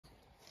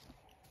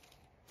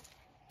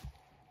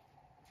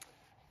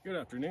Good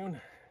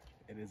afternoon.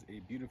 It is a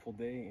beautiful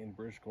day in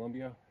British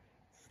Columbia.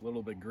 It's a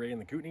little bit gray in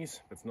the Kootenays,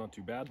 but it's not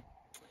too bad.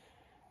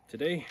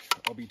 Today,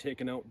 I'll be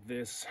taking out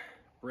this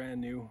brand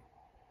new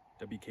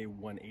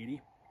WK180.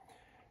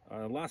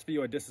 Last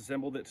video I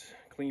disassembled it,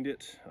 cleaned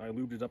it, I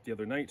lubed it up the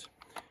other night,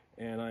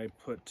 and I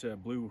put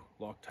blue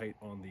Loctite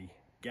on the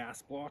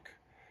gas block.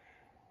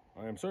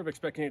 I'm sort of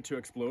expecting it to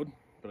explode,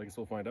 but I guess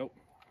we'll find out.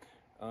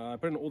 I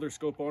put an older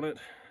scope on it.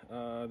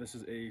 This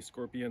is a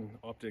Scorpion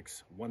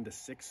Optics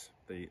 1:6,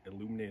 the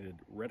illuminated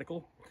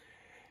reticle.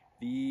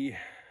 The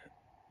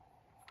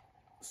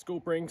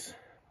scope rings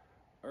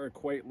are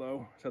quite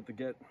low. I have to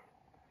get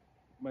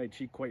my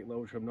cheek quite low,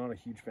 which I'm not a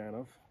huge fan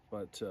of,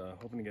 but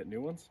hoping to get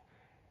new ones.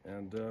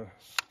 And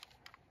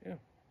yeah,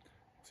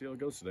 see how it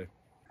goes today.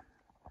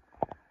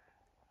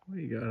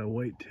 We got a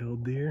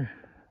white-tailed deer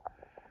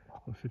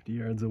about 50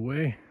 yards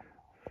away,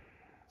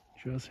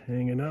 just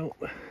hanging out.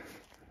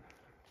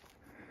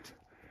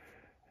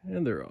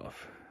 And they're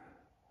off.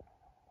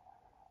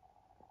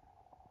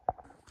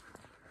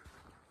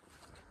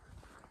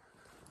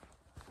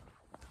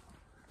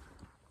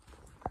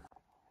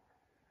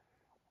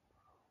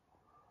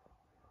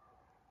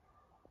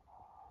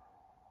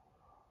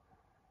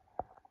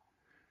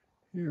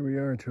 Here we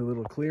are to a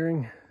little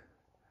clearing.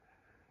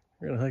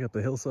 We're gonna hike up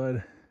the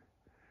hillside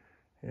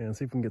and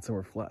see if we can get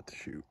somewhere flat to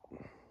shoot.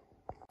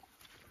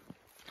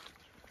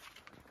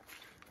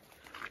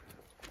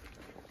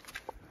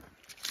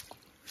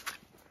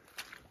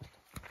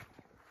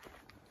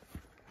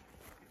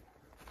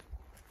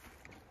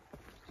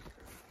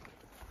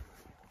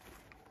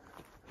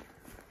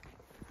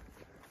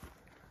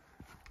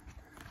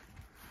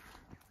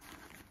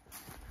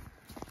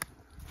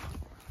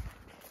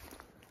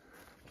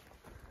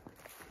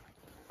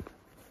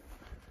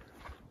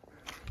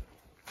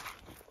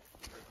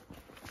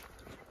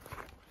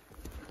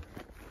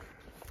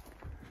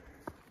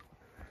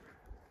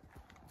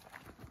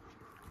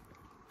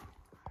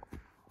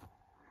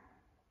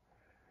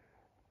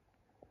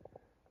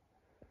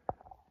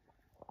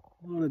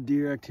 A lot of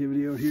deer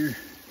activity out here.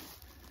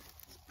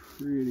 It's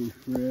pretty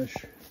fresh.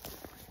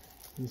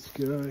 This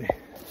guy,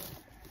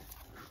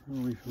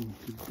 probably from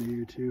a good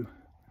day or two.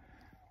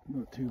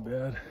 Not too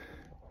bad.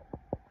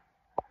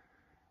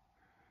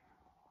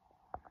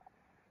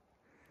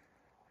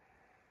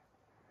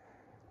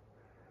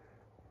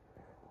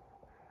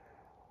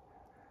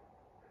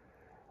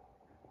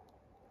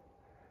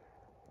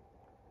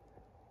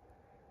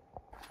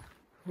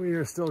 We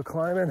are still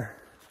climbing. It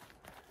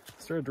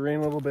started to rain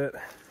a little bit,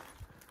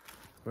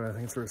 but I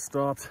think it sort of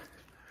stopped.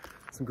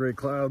 Some gray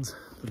clouds,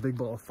 the big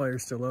ball of fire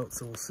still out,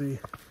 so we'll see.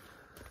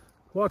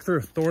 Walked through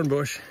a thorn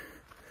bush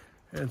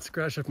and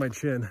scratched up my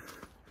chin.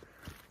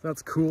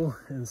 That's cool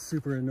and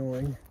super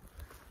annoying,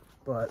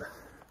 but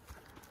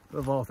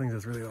of all things,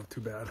 it's really not too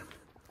bad.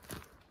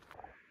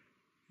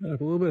 Got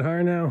up a little bit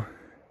higher now,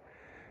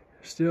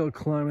 still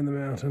climbing the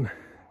mountain.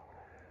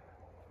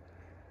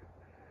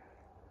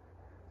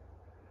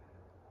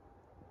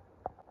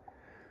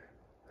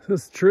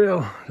 This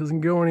trail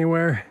doesn't go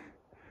anywhere.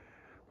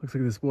 Looks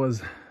like this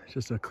was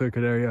just a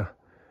clear-cut area.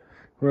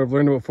 What I've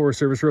learned about forest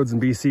service roads in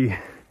BC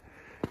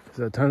is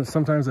that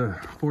sometimes a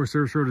forest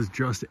service road is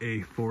just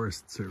a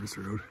forest service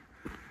road.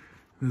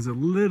 There's a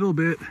little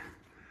bit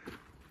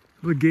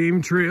of a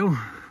game trail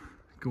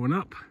going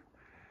up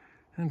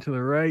and to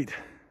the right,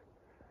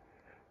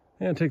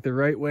 and take the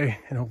right way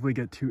and hopefully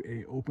get to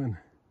a open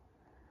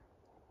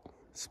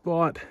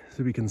spot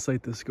so we can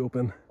sight the scope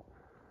in.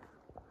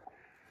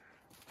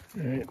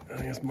 All right, I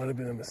think this might have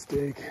been a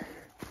mistake.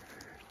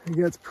 It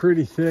gets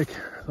pretty thick.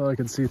 I thought I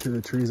could see through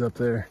the trees up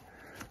there,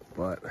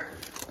 but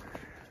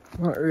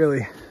not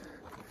really.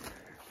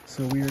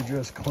 So we are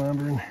just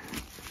clambering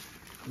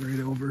right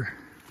over.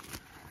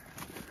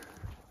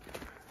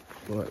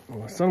 But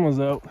when the sun was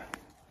out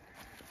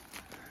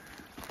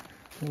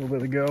a little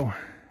bit ago,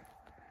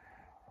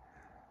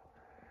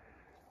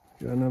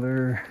 got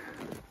another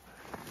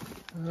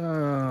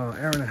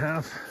hour and a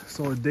half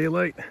solid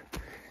daylight.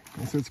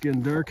 And so it's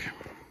getting dark.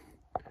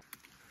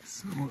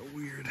 Somewhat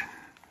weird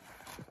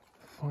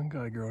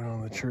fungi growing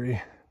on the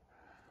tree.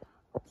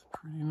 It's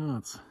pretty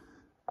nuts.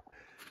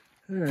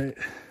 All right,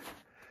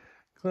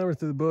 clamber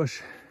through the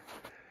bush,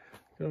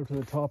 go up to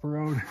the top of the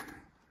road.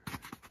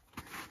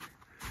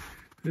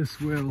 This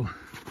will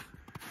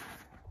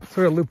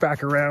sort of loop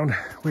back around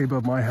way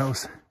above my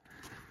house.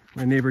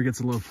 My neighbor gets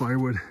a little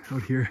firewood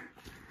out here,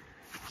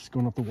 just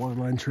going up the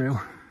waterline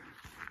trail.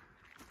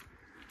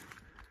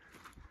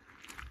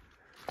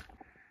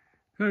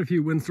 Had a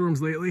few windstorms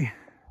lately.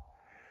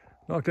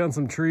 Knocked down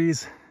some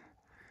trees.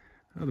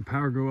 Had the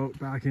power go out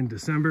back in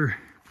December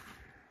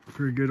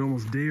for a good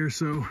almost day or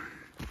so.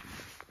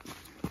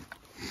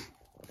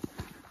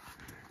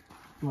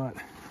 But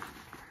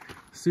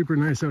super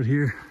nice out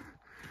here.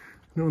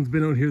 No one's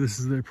been out here. This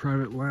is their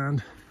private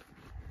land.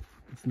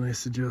 It's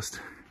nice to just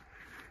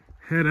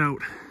head out.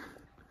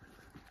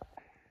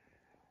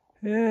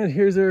 And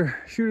here's our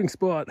shooting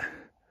spot.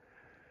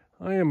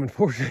 I am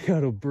unfortunately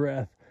out of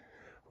breath.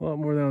 A lot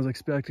more than I was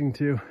expecting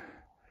to.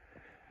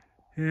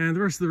 And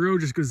the rest of the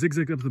road just goes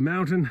zigzag up the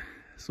mountain,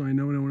 so I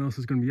know no one else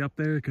is going to be up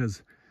there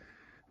because,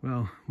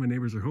 well, my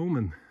neighbors are home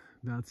and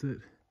that's it.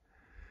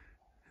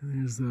 And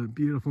there's the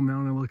beautiful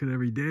mountain I look at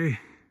every day.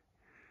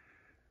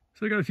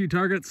 So I got a few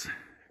targets. I'm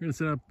going to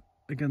set up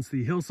against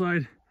the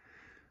hillside,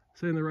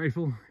 set in the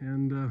rifle,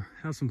 and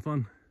have some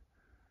fun.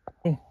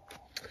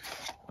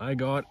 I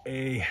got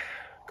a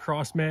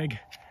Cross Mag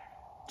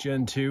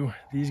Gen 2.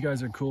 These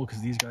guys are cool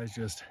because these guys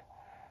just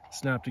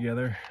snap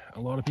together. A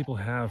lot of people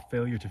have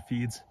failure to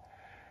feeds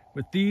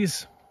with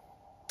these.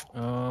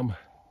 I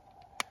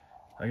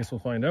guess we'll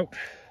find out.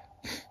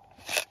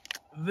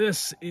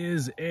 This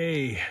is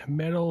a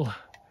metal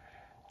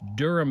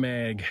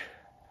Duramag,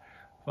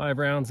 5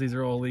 rounds. These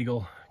are all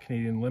legal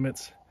Canadian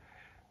limits.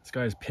 This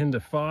guy is pinned to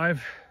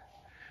 5.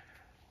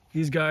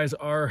 These guys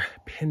are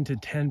pinned to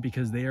 10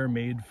 because they are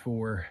made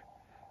for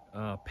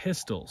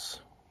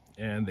pistols,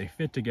 and they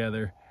fit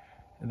together,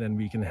 and then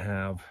we can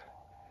have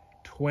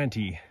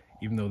 20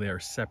 even though they are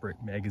separate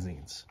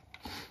magazines.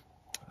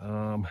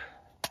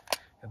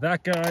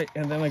 That guy,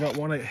 and then I got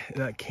one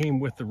that came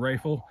with the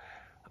rifle.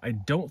 I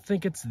don't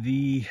think it's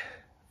the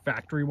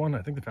factory one.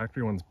 I think the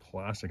factory one's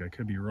plastic. I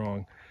could be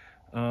wrong.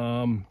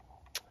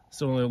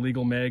 Still an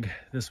illegal mag.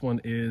 This one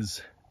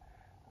is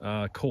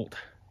Colt.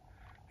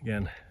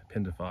 Again,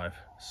 pinned to 5.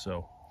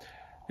 So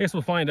I guess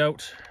we'll find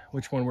out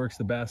which one works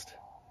the best.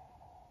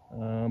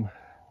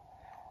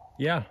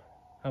 Yeah,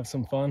 have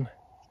some fun.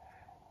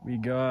 We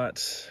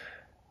got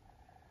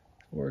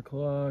 4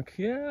 o'clock.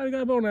 Yeah, I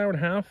got about an hour and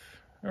a half,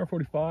 hour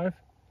 45.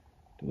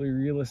 Do we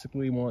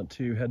realistically want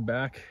to head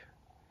back?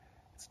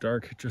 It's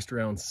dark just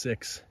around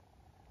 6.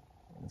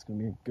 It's gonna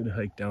be a good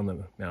hike down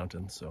the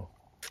mountain, so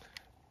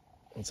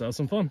let's have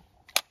some fun.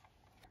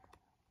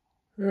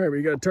 All right,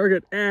 we got a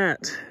target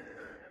at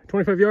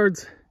 25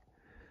 yards.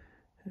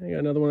 I got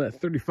another one at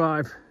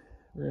 35.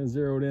 We're gonna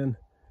zero it in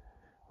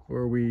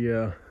before we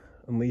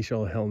unleash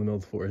all hell in the middle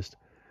of the forest.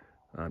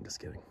 I'm just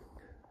kidding.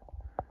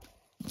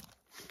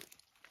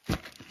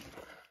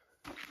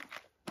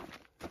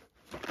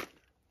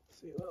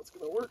 See if that's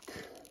gonna work.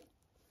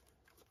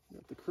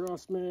 Got the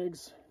cross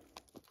mags.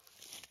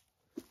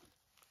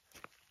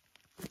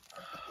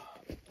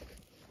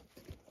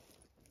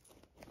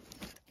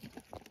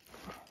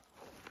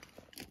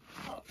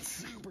 Not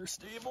super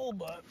stable,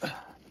 but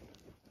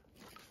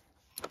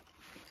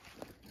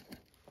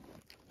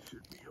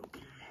should be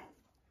okay.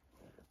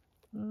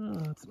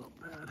 That's not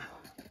bad.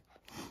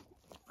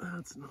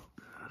 That's not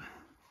bad.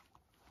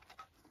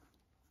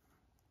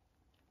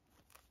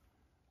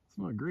 It's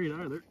not great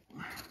either.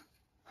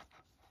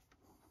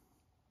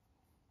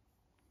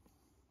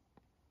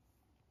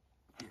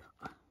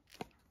 Yeah.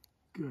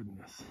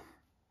 Goodness.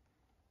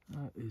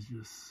 That is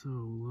just so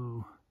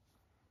low.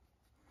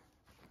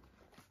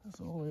 That's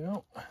all the way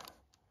out.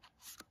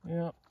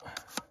 Yeah.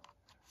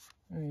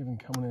 And even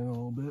coming in a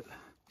little bit.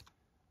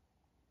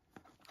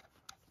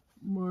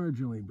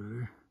 Marginally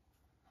better.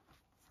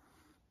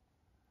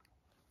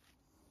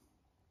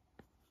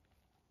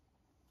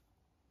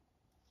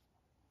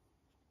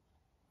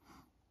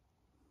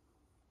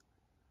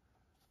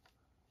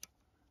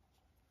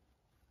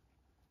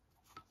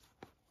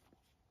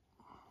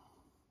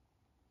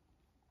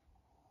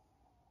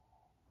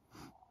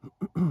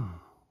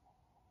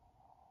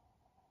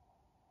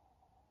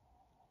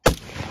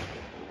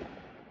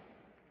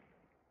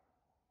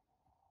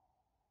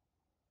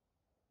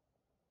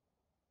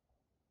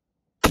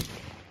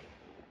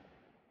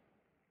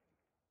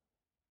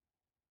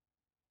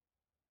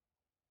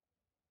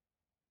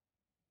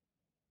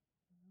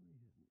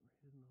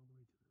 Heading all the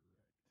way to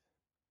the right.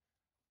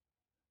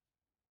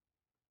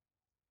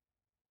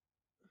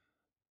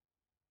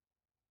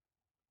 Still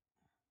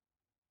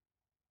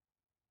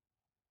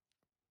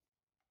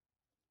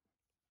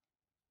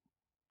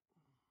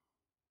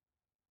high.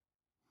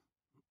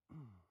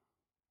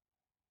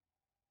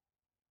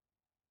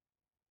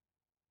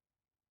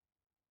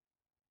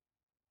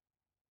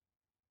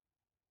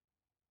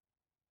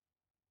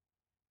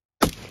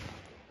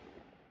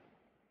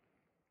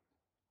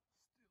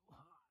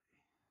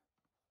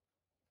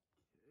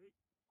 Okay.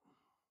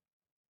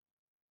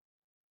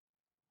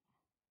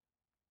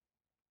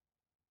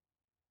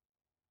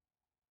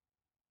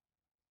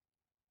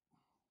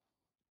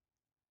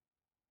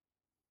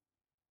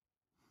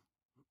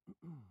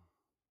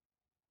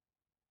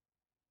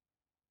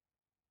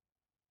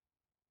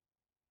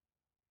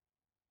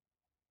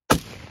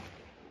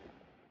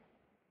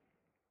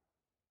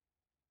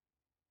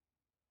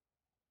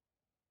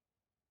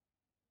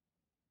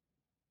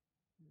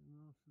 Getting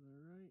off to the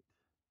right.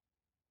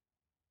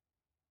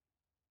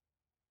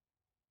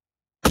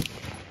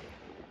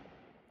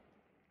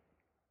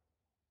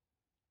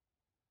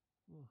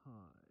 A little high.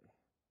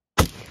 Okay.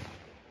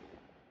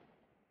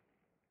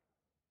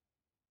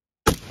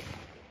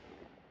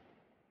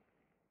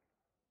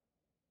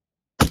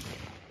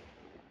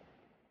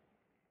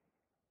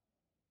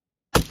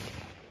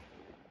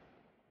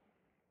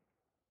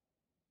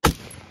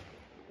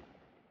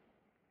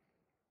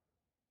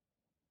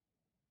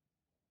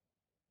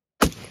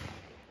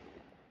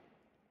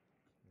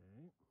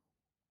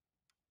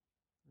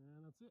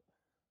 that's it.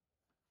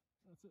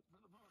 That's it for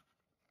the boat.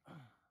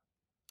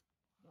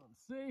 Done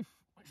safe.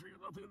 Make sure you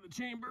got nothing in the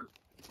chamber.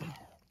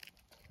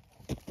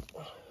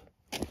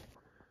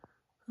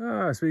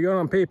 So we got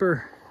on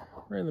paper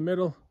right in the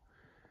middle,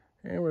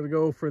 and we're gonna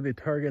go for the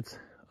targets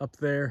up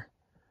there.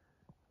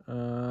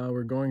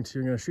 I'm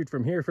gonna shoot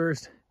from here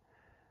first.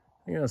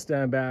 I'm gonna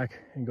stand back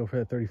and go for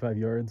that 35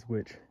 yards,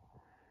 which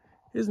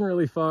isn't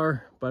really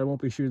far, but I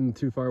won't be shooting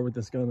too far with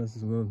this gun. This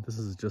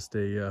is just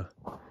a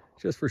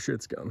just for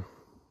shits gun.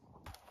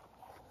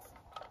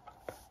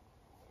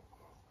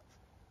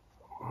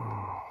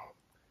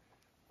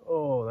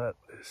 Oh, that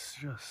is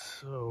just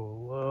so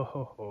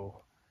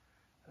low.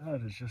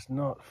 That is just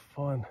not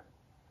fun.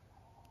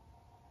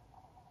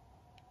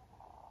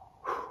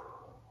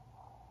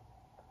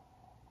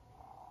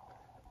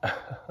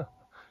 I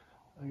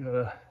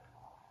gotta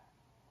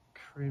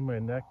crane my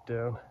neck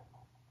down.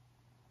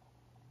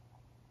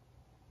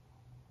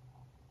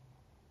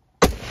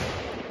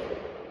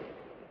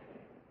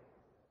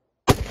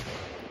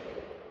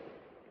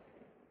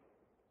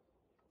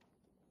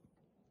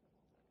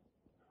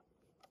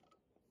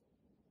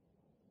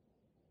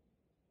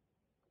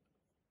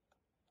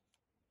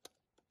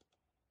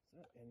 Is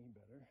that any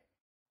better?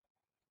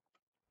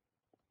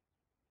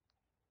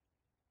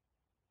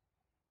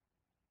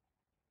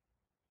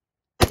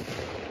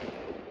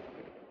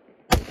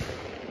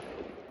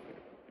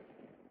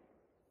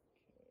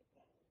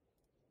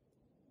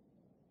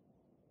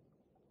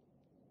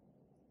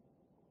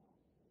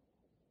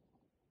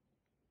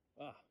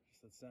 Ah,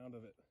 just the sound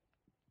of it.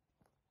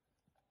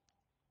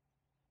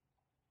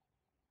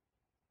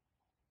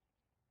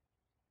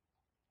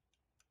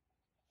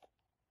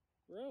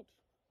 We're out.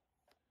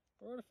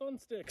 We're out of fun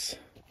sticks.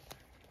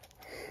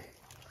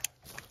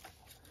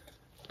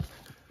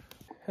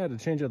 Had to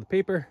change out the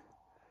paper,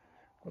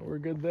 but we're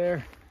good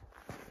there.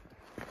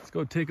 Let's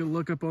go take a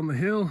look up on the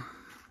hill.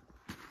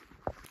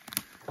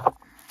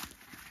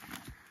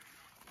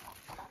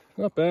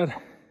 Not bad.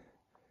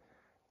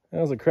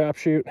 That was a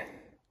crapshoot.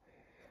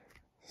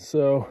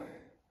 So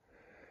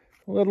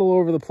a little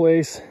over the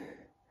place,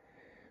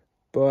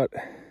 but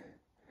a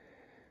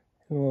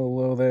little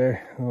low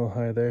there, a little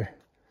high there.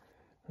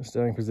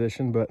 Starting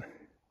position, but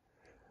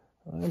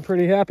I'm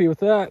pretty happy with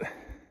that.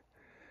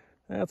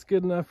 That's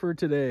good enough for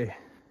today.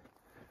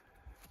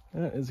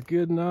 That is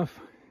good enough.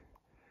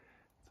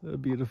 It's a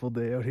beautiful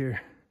day out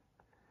here.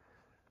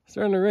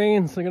 Starting to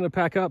rain, so I'm gonna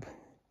pack up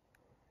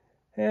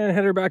and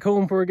head her back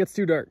home before it gets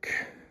too dark.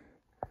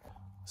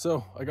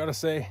 So I gotta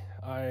say,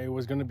 I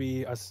was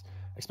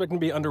expecting to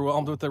be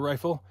underwhelmed with the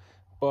rifle,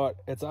 but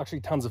it's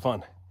actually tons of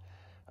fun.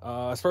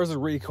 As far as the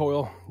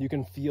recoil, you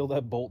can feel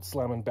that bolt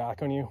slamming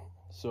back on you.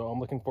 So I'm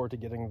looking forward to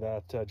getting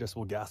that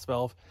adjustable gas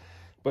valve,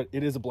 but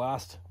it is a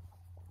blast.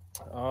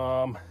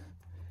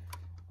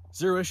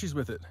 Zero issues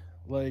with it.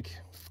 Like,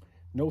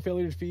 no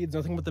failure feeds,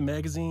 nothing with the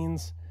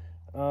magazines.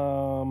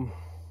 My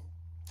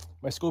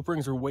scope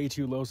rings are way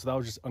too low, so that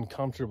was just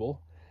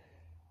uncomfortable.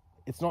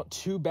 It's not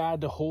too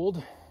bad to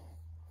hold.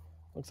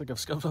 Looks like I've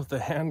scuffed off the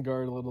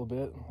handguard a little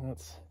bit.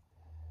 That's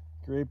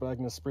great, but I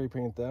can just spray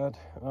paint that.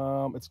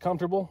 It's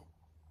comfortable.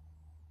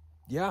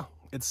 Yeah,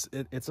 it's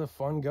a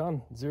fun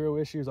gun. Zero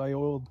issues. I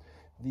oiled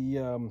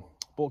the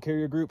bolt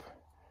carrier group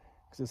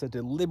because I said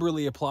to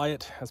liberally apply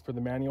it as per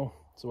the manual,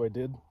 so I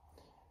did.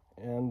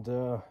 And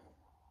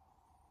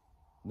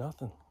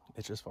nothing.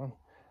 It's just fun.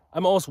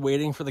 I'm almost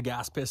waiting for the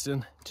gas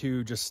piston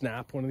to just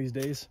snap one of these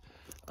days.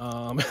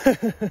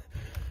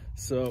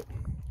 So,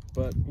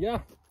 but yeah,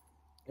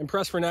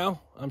 impressed for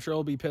now. I'm sure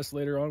I'll be pissed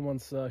later on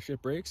once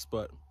shit breaks,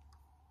 but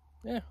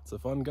yeah, it's a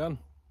fun gun.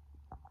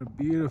 A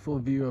beautiful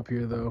view up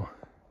here though.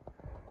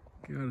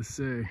 Gotta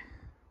say,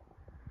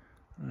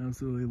 I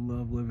absolutely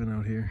love living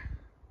out here.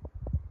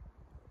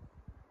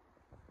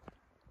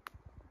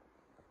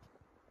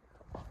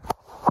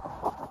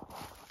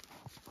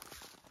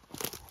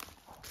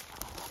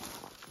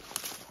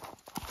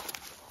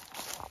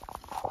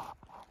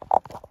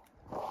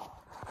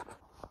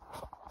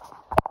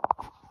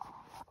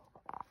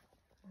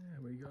 Yeah,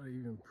 we got an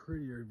even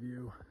prettier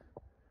view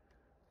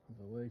of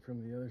the lake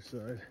from the other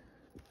side.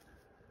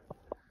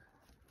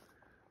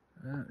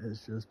 That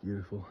is just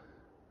beautiful.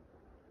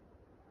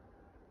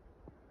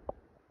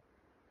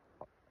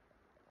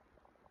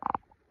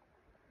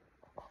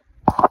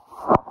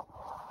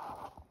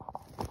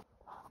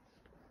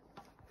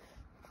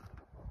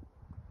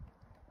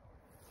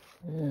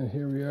 And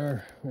here we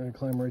are. I'm gonna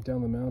climb right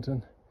down the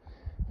mountain.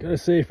 Gotta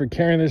say, for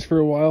carrying this for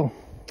a while,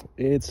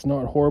 it's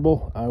not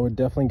horrible. I would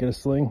definitely get a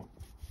sling.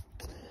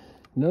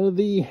 None of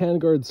the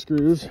handguard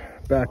screws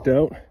backed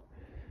out.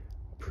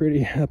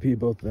 Pretty happy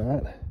about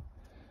that.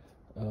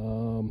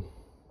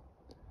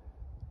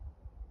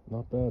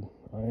 Not bad.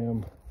 I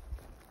am.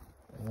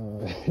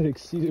 It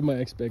exceeded my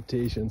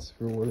expectations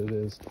for what it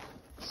is.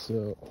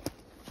 So,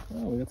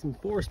 oh, we got some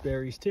forest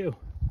berries too.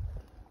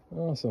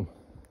 Awesome.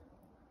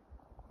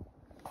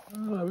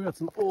 We got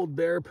some old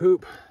bear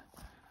poop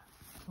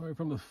right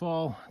from the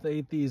fall. They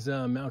ate these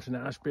mountain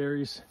ash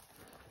berries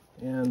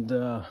and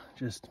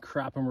just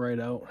crap them right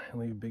out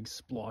and leave big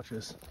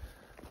splotches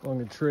along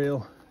the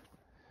trail.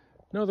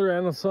 No other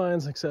animal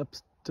signs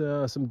except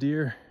some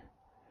deer.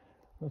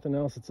 Nothing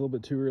else. It's a little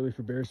bit too early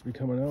for bears to be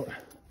coming out.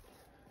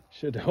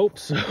 Should hope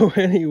so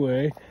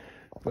anyway,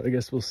 but I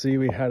guess we'll see.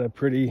 We had a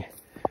pretty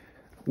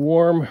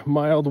warm,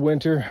 mild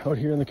winter out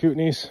here in the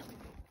Kootenays.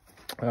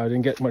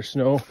 Didn't get much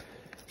snow.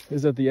 It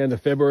was at the end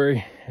of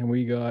February and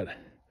we got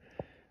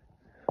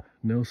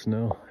no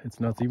snow. It's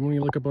nuts. Even when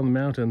you look up on the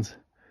mountains,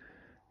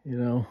 you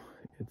know,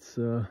 it's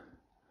not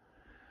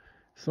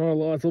a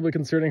lot. It's a little bit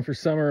concerning for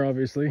summer,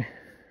 obviously,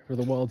 for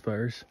the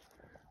wildfires,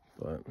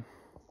 but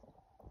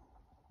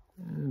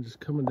and just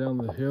coming down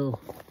the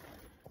hill,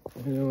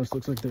 I noticed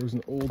looks like there was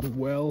an old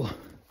well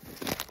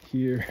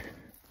here.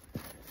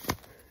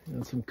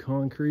 Got some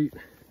concrete.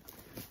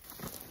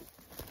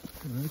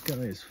 And that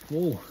guy is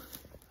full.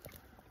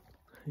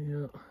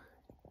 Yeah,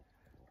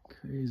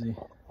 crazy.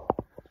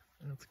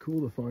 That's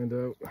cool to find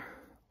out.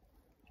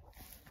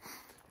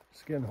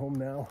 Just getting home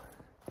now.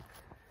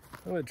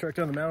 I'm gonna trek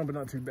down the mountain, but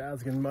not too bad.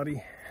 It's getting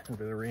muddy. A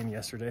bit of rain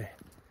yesterday,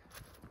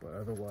 but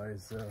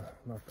otherwise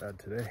not bad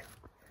today.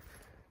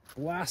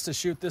 Blast to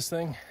shoot this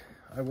thing,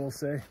 I will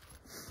say.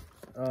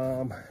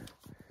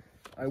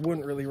 I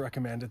wouldn't really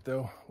recommend it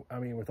though. I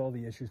mean, with all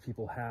the issues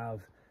people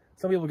have,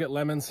 some people get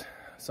lemons,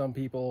 some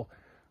people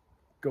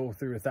go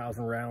through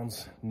 1,000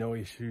 rounds, no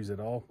issues at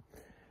all.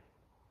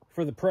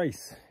 For the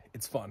price,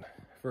 it's fun.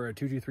 For a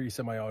 223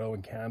 semi-auto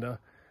in Canada,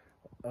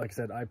 like I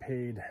said, I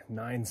paid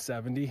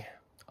 $970.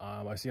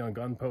 I see on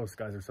gun posts,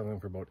 guys are selling them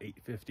for about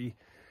 $850.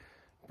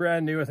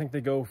 Brand new, I think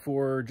they go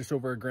for just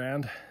over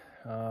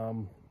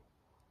 $1,000.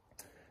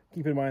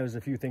 Keep in mind, there's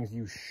a few things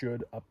you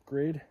should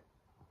upgrade.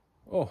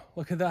 Oh,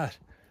 look at that.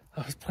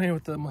 I was playing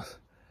with them.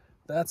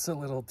 That's a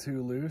little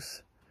too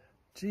loose.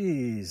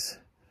 Jeez.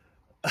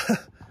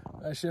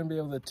 I shouldn't be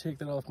able to take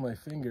that off my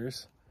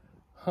fingers.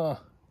 Huh.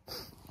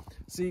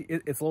 See,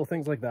 it's little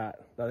things like that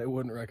I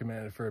wouldn't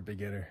recommend it for a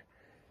beginner.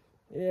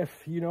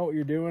 If you know what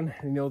you're doing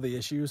and you know the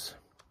issues,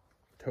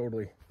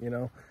 totally, you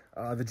know.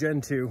 The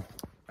Gen 2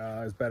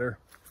 is better.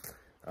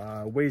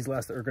 Weighs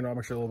less, the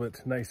ergonomics are a little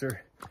bit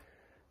nicer.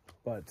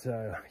 But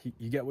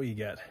you get what you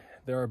get.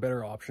 There are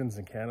better options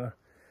in Canada.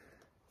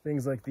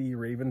 Things like the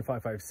Raven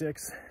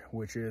 5.56,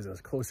 which is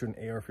as close to an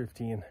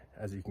AR-15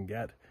 as you can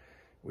get,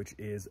 which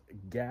is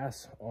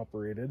gas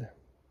operated.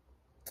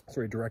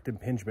 Sorry, direct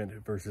impingement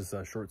versus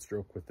short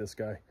stroke with this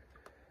guy.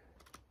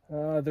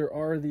 There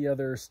are the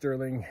other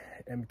Sterling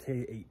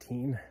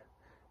MK18,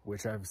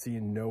 which I've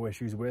seen no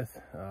issues with.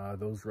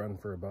 Those run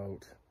for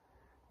about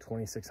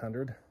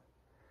 $2,600.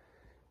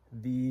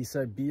 The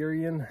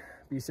Siberian,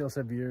 BCL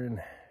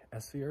Siberian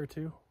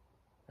SVR2,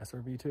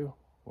 SRV2,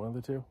 one of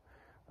the two.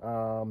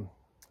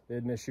 They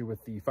had an issue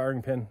with the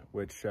firing pin,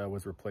 which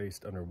was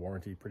replaced under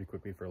warranty pretty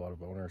quickly for a lot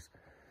of owners.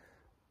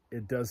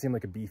 It does seem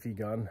like a beefy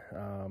gun.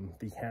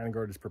 The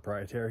handguard is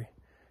proprietary,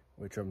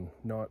 which I'm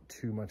not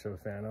too much of a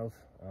fan of.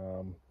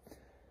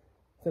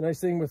 The nice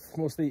thing with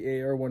most of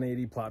the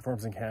AR-180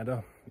 platforms in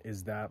Canada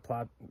is that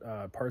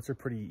parts are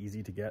pretty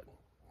easy to get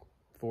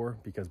for,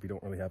 because we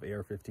don't really have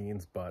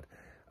AR-15s, but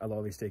a lot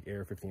of these take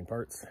AR-15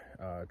 parts.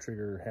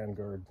 Trigger,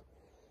 handguard,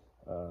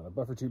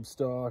 buffer tube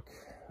stock,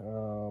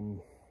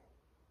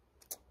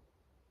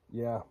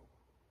 yeah,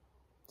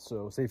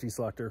 so safety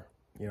selector,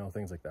 you know,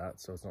 things like that,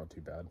 so it's not too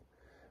bad.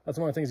 That's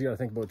one of the things you got to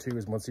think about too,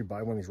 is once you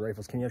buy one of these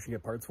rifles, can you actually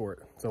get parts for it?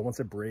 So once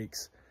it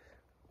breaks,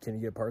 can you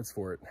get parts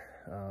for it?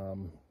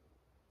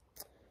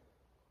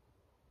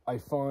 I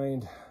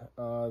find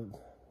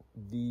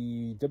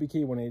the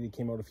WK180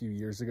 came out a few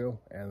years ago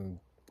and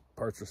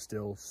parts are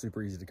still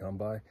super easy to come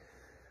by.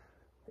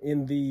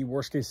 In the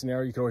worst case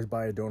scenario, you can always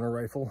buy a donor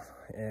rifle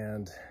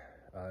and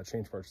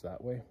change parts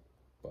that way,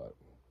 but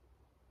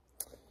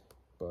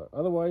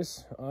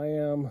otherwise I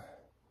am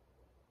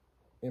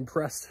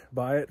impressed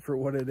by it for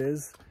what it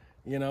is,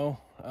 you know.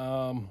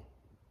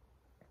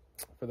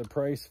 For the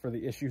price, for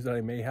the issues that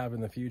I may have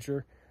in the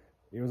future,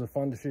 it was a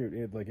fun to shoot.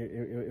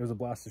 It was a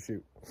blast to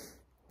shoot.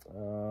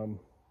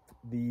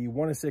 The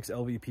 1-6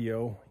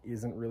 LVPO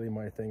isn't really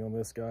my thing on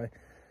this guy.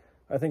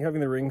 I think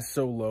having the rings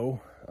so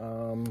low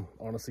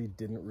honestly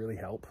didn't really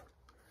help.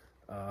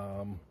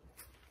 I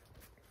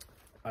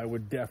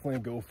would definitely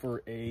go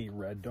for a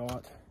red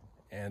dot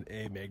and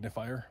a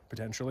magnifier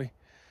potentially.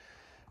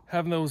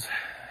 Having those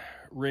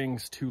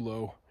rings too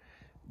low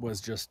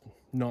was just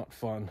not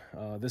fun.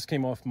 This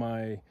came off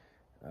my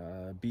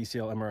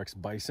BCL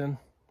MRX Bison,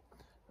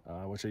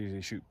 which I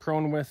usually shoot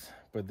prone with,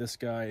 but this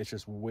guy, it's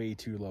just way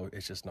too low.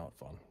 It's just not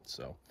fun.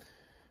 So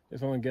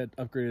if I want to get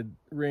upgraded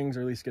rings,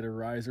 or at least get a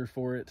riser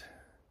for it,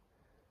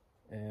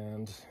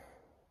 and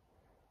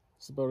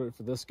that's about it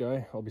for this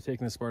guy. I'll be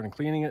taking this apart and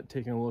cleaning it,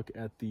 taking a look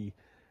at the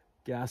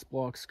gas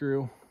block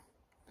screw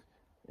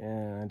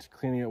and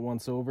cleaning it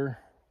once over,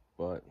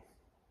 but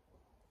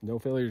no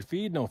failure to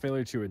feed, no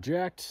failure to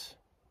eject.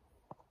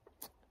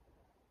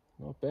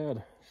 Not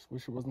bad. Just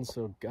wish it wasn't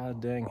so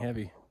god dang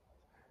heavy.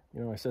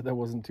 You know, I said that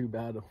wasn't too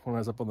bad when I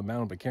was up on the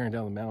mountain, but carrying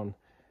down the mountain,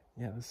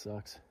 yeah, this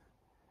sucks.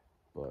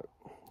 But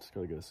just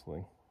gotta get a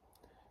sling.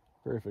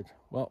 Perfect.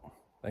 Well,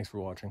 thanks for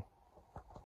watching.